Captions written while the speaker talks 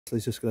So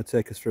he's just going to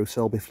take us through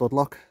Selby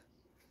floodlock.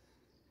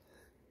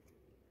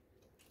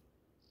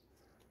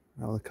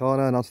 Around the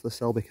corner and onto the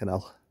Selby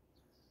Canal.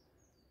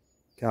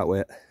 Can't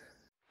wait.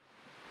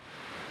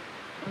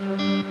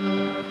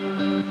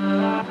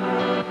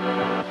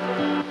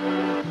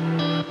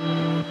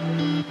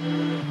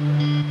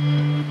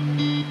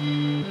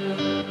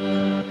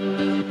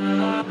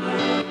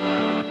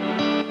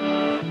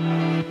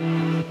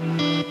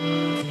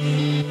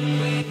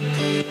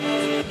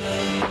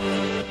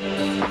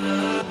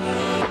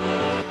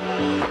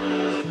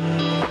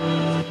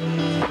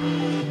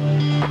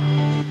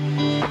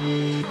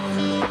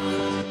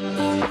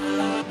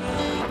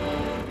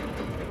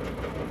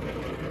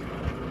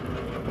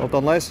 Well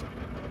done, Les.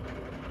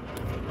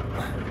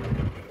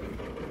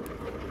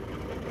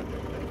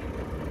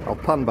 I'll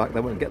pan back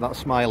then and get that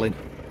smiling.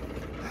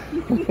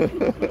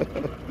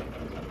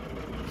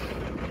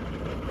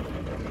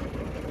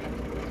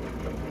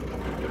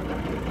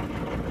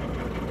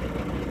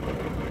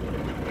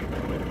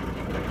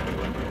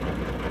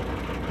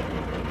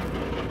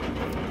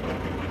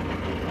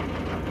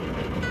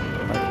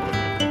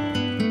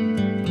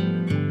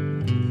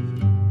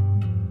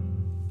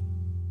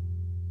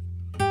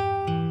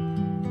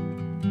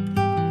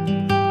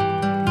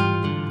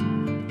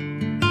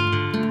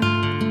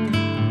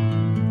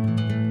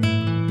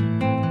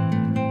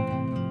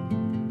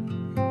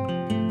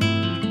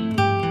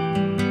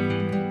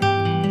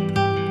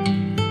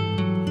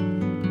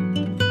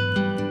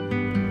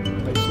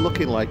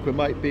 Looking like we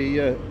might be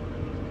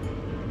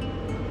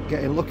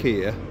getting lucky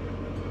here.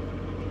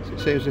 So it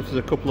seems as if there's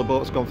a couple of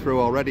boats gone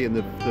through already and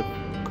they've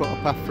cut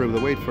a path through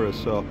the weed for us,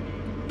 so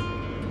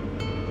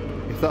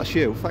if that's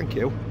you, thank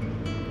you.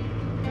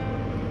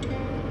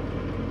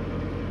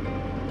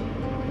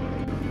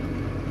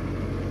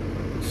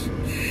 It's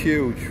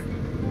huge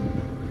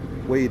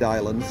weed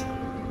islands,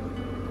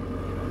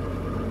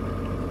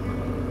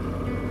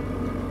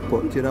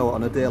 but do you know what,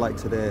 on a day like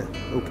today,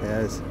 who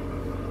cares?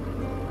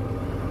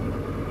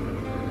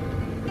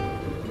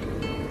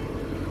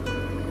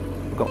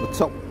 Got the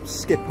top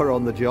skipper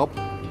on the job.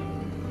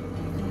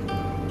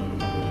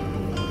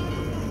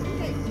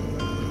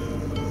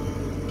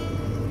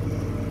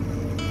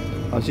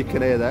 As you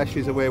can hear there,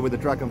 she's away with the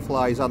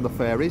dragonflies and the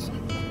fairies.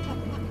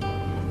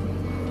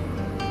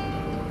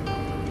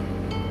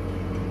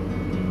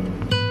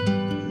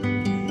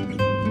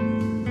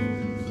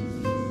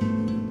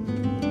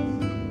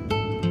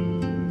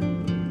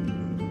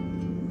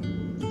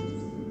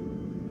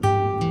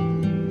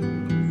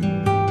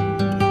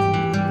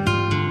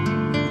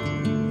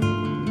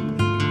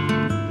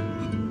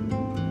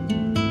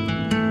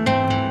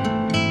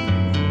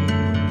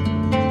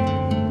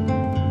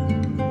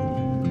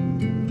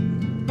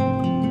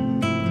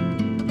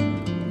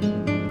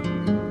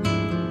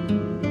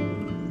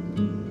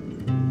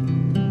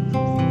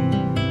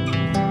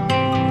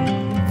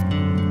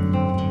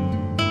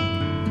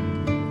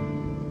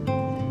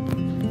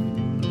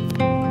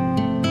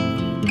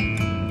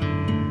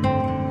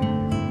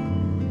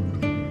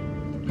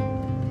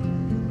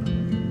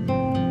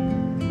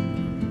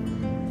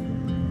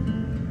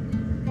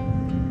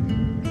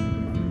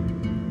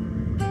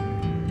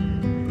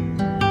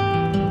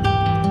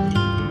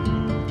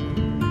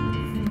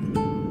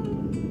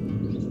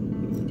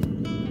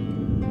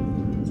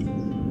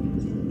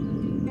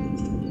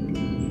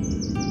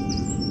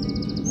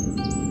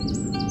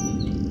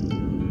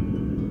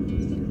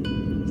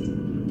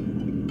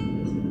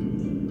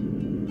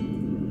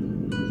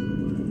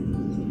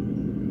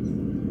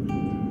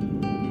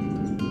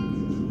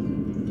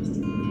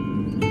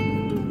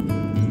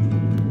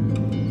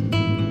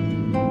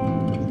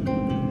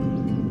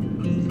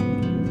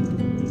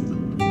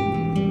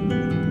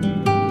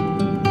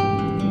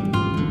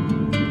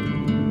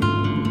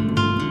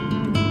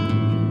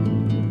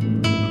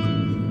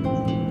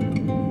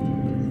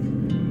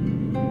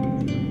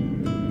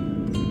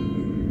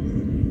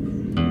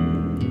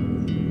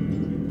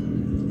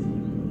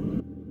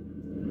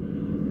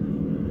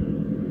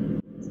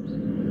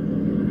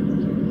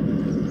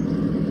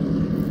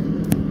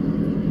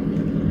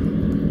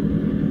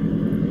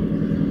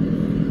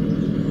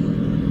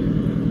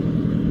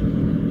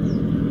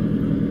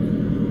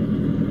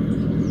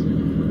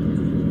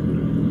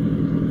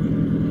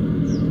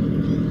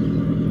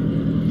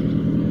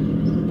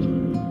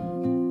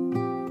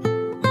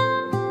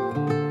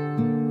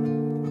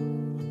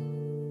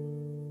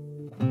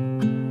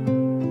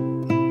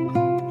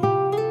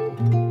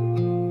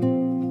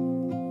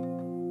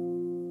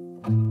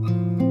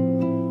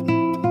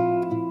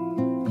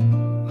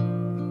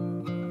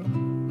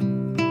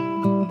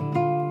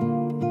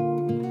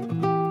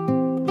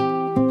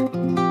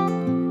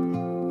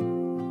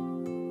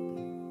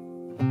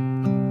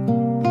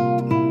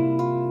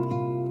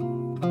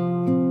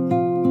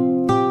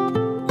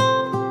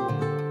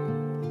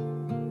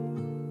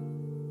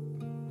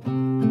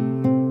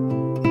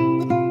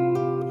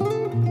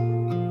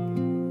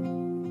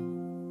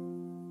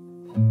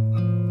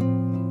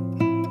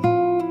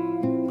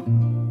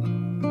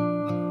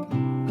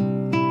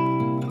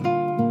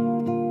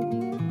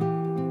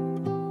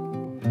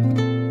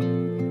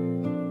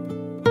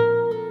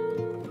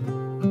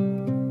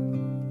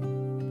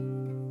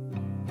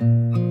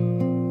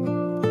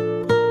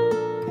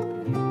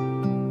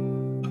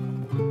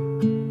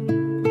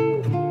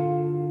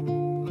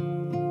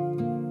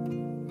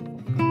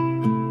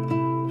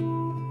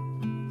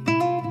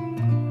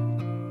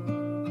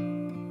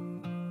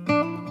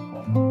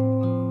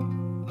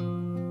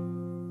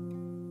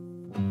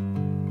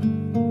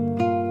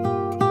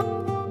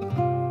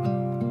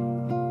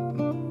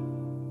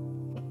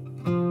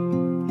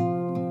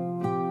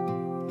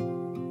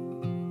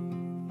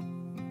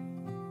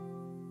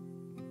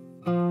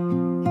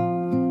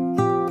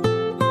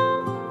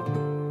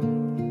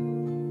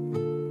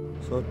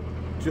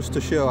 just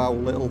to show how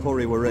little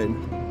hurry we're in,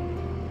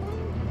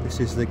 this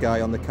is the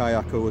guy on the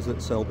kayak who was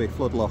at Selby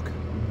Floodlock.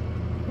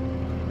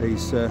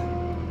 He's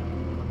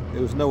it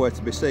was nowhere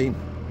to be seen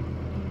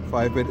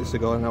 5 minutes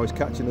ago, and now he's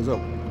catching us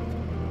up.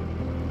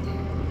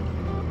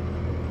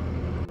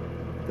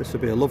 This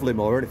would be a lovely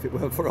mooring if it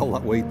weren't for all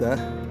that weed there.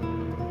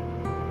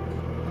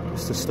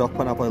 Just to stop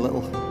and have a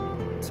little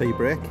tea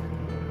break.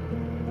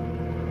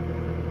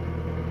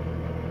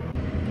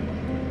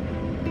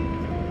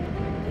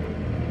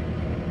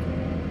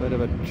 Bit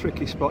of a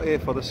tricky spot here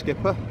for the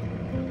skipper.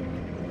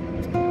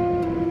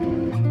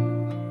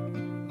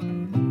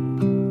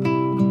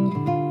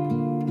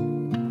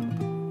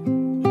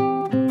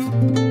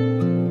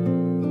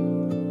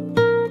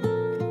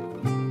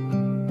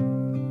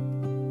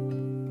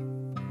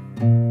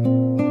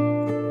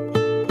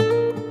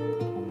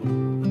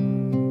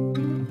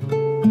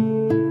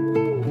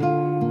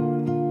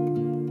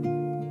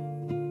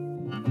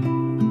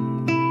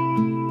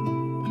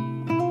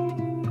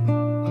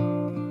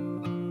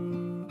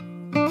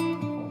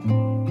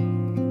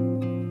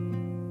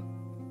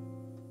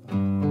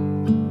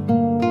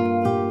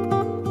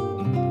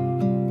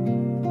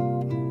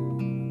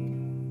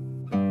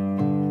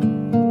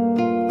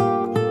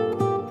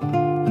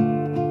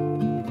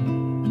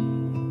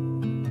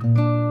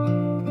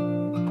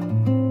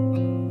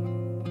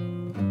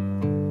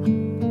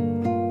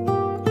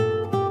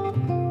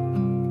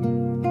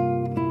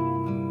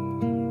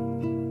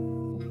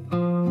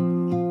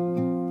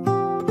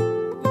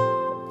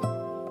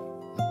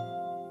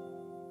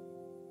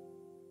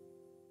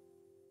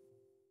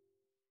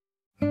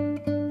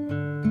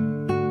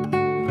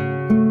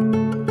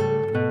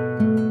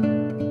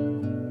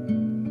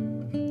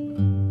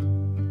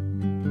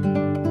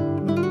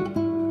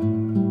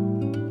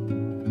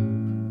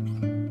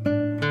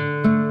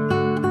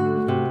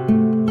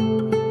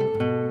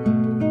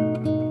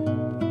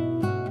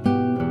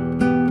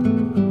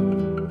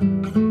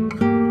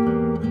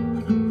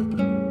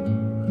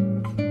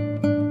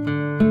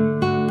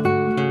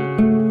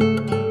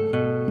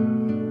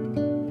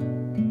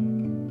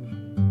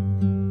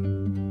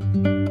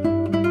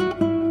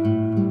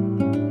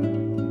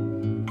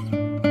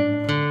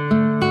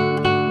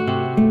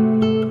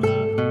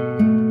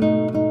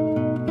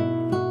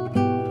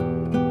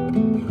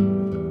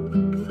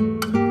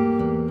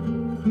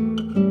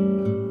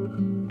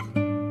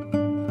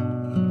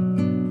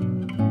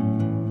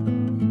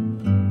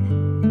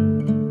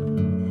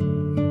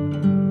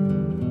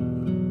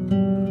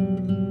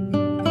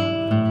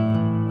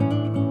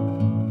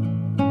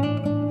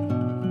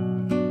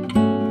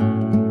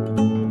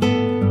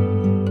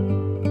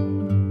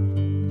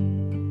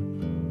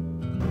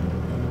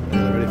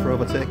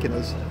 Overtaking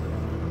us.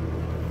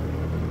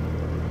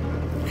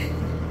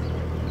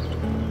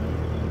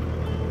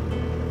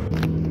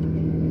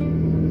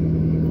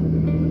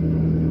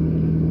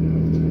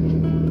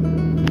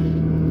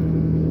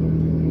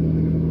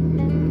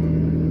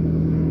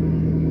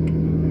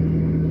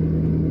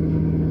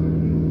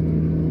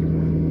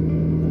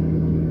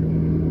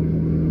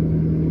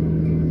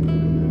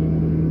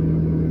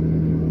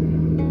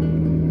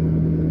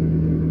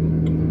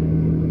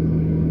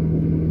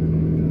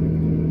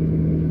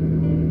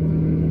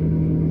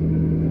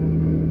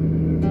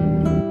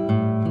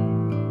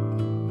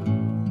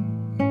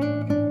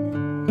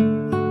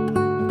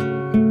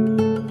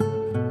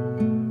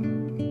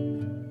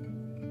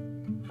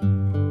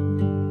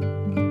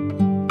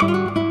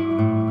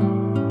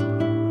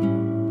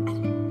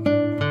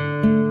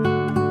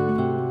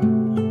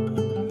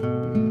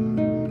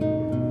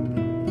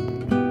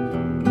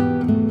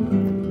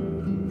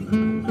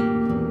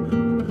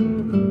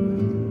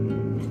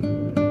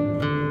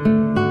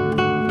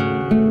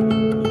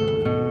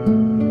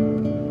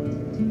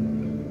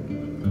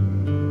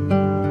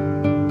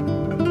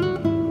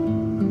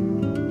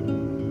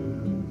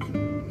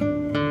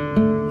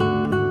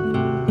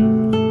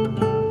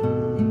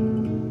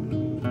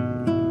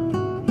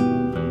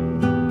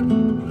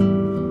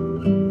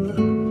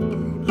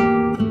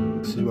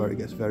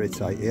 It's very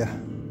tight here.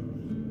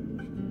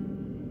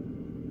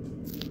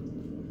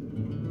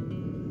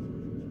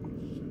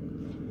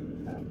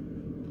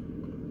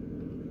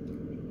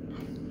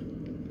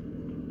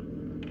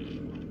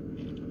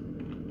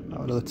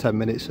 Another 10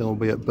 minutes and we'll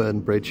be at Burn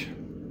Bridge.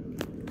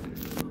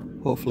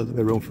 Hopefully there'll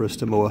be room for us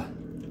to moor. Have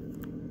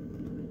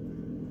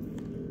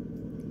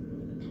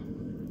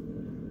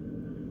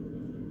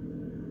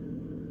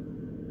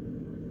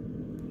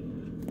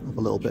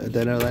a little bit of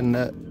dinner, then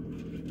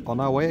on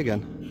our way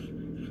again.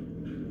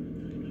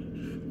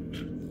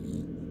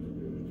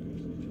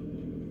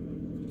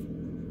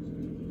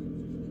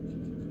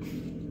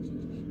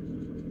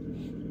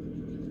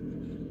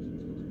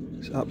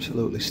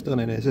 Absolutely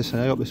stunning, is this?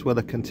 And I hope this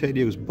weather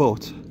continues,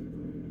 but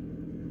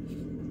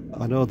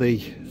I know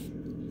the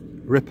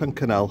Ripon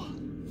Canal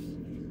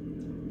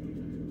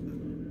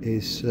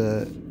is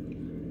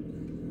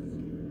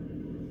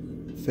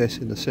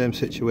facing the same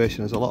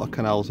situation as a lot of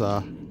canals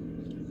are,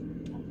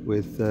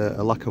 with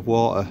a lack of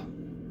water.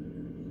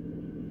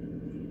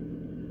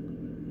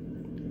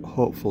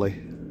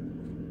 Hopefully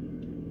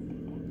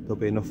there'll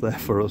be enough there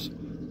for us.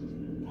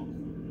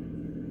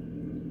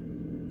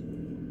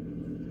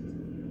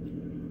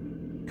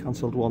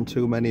 Cancelled one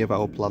too many of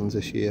our plans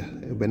this year.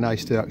 It would be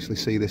nice to actually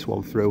see this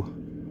one through.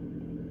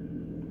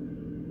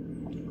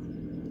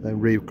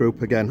 Then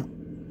regroup again.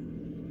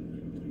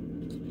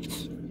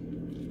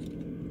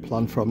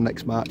 Plan from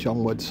next March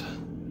onwards.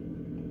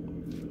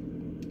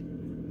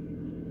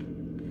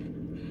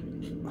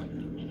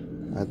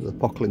 Either the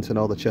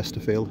Pocklington or the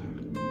Chesterfield.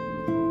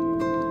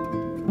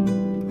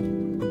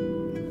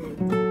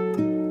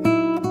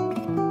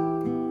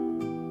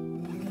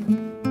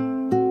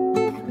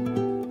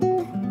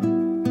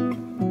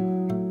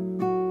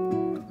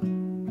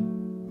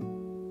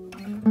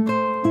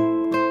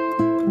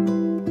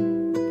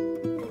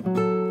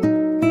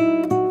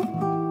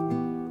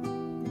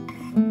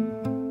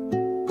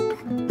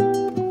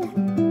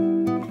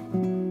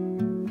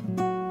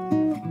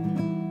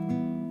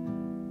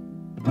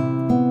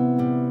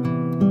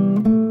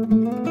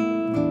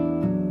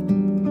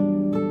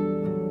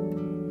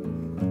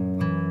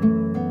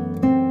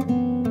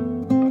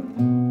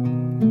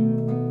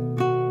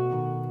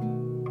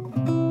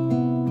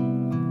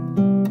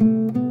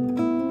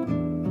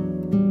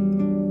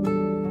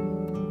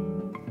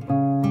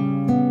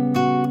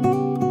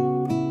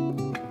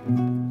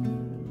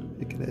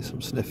 Some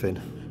sniffing.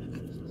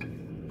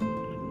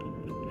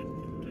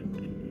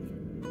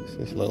 It's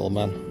this little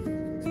man.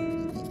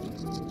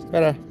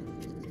 Better.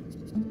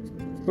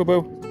 Boo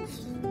boo.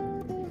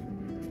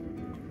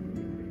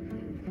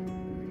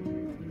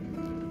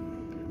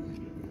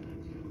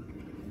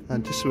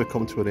 And just so we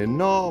come to an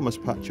enormous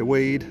patch of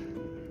weed,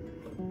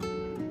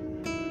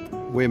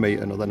 we meet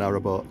another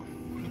narrowboat.